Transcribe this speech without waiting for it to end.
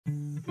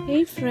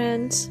Hey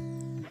friends,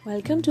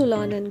 welcome to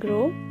Learn and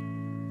Grow.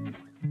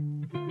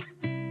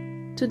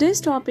 Today's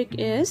topic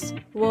is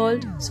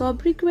World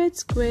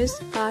Sobriquets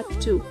Quiz Part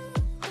 2.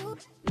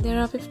 There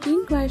are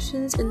 15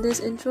 questions in this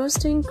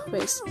interesting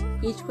quiz.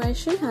 Each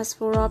question has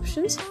 4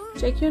 options.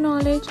 Check your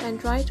knowledge and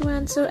try to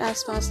answer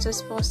as fast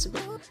as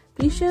possible.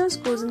 Please share your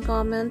scores and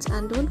comments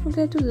and don't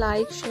forget to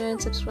like, share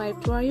and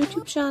subscribe to our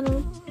YouTube channel.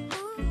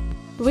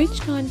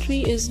 Which country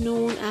is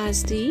known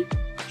as the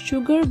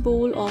Sugar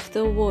Bowl of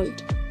the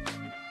world?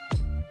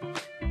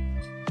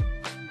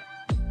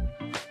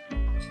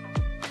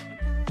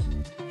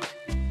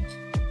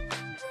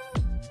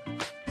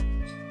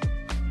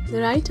 The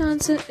right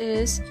answer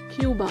is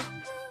Cuba.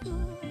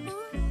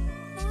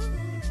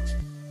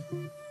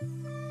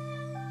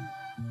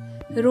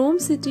 Rome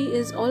city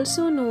is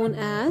also known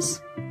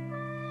as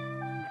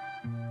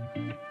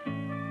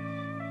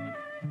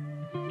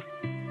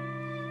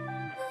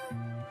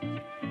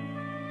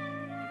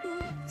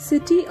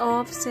City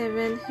of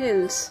Seven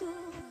Hills.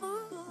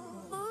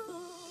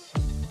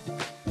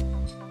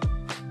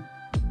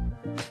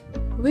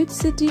 Which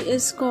city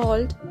is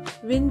called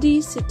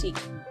Windy City?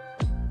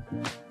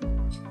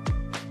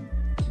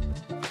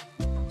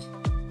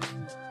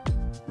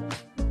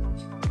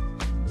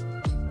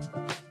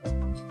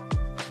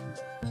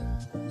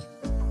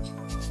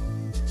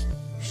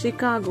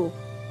 Chicago.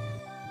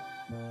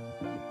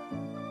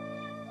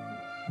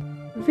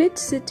 Which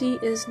city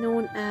is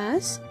known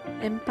as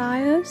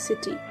Empire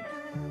City?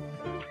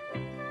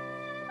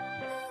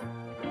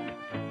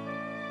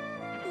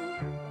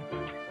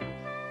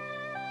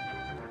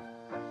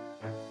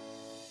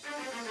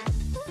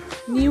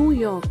 New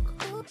York.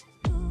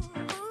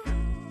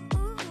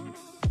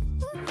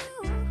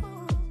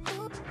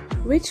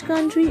 Which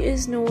country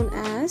is known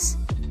as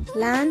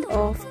Land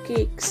of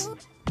Cakes?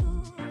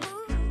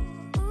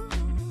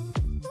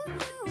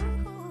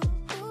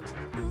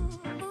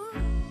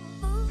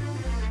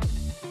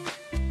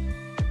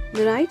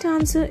 The right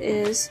answer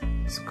is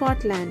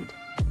Scotland.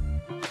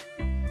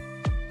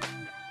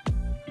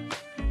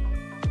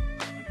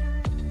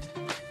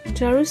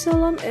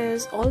 Jerusalem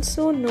is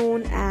also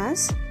known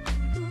as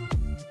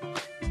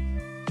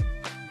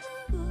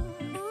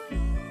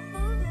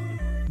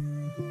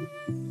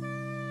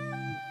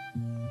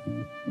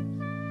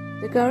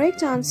The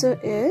correct answer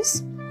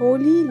is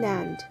Holy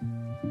Land.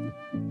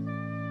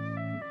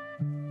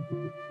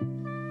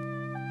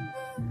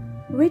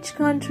 Which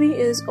country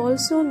is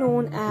also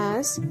known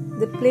as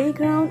the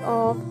playground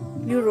of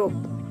Europe?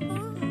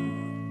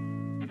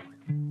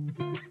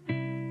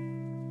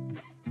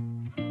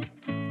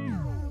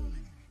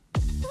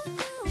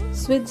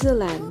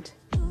 Switzerland.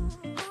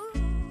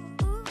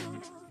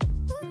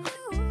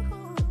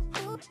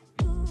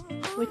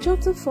 Which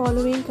of the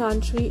following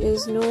country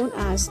is known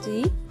as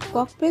the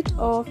cockpit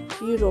of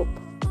Europe?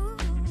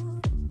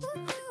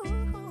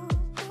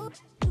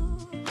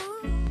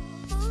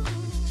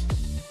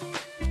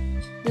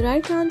 The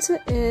right answer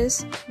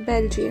is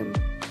Belgium.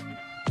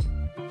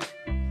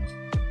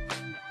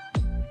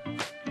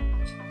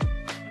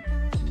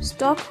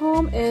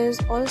 Stockholm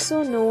is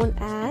also known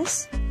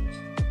as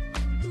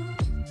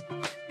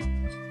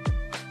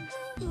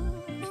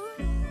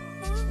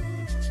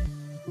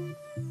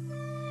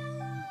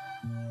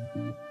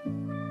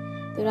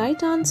The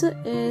right answer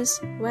is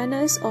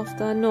Venice of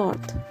the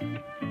North.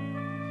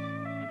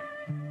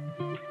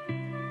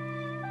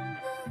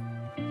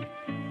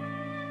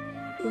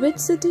 Which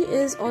city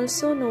is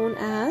also known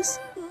as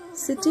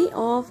City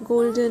of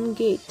Golden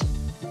Gate?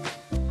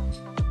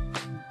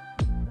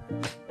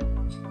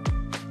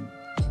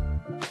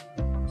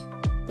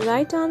 The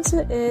right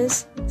answer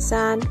is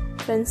San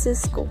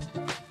Francisco.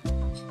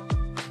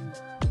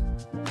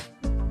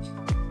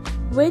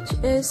 Which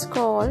is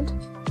called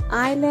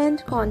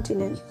Island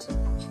Continent?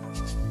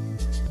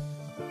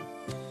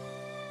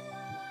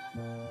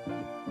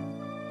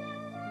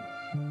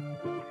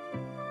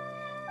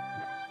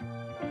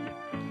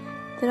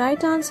 The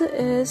right answer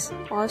is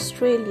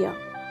Australia.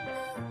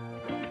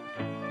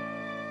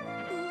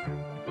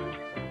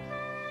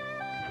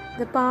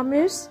 The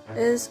Palmares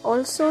is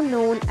also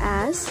known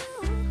as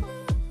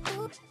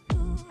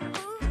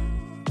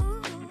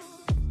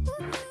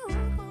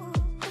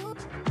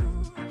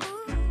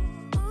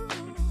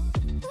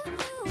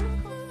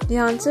The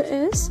answer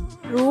is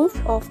Roof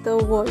of the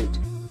World.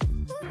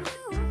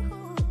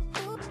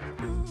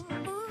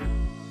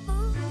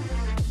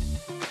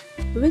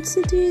 Which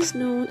city is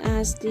known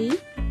as the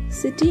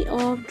City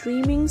of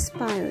Dreaming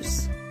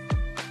Spires?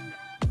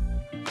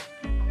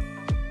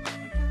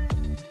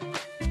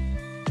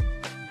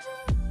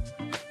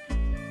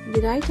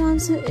 The right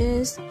answer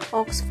is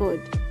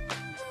Oxford.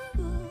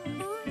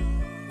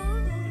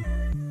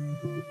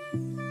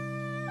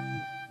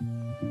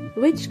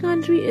 Which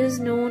country is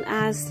known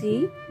as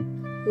the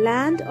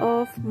Land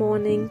of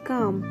Morning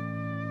Calm?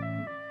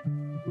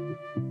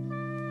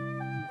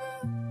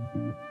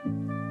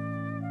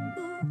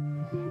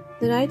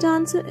 The right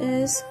answer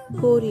is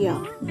Korea.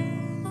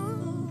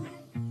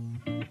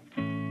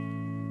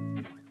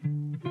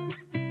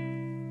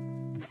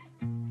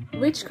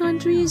 Which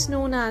country is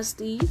known as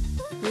the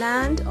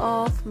land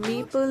of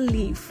maple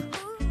leaf?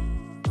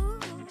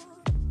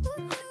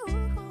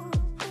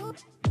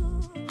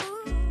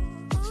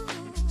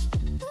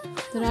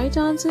 The right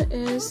answer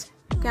is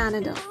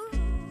Canada.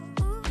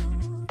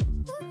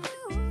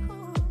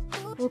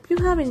 Hope you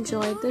have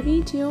enjoyed the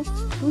video.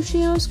 Do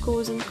share your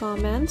scores in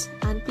comments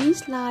and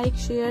please like,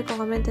 share,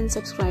 comment and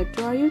subscribe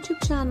to our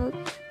YouTube channel.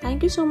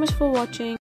 Thank you so much for watching.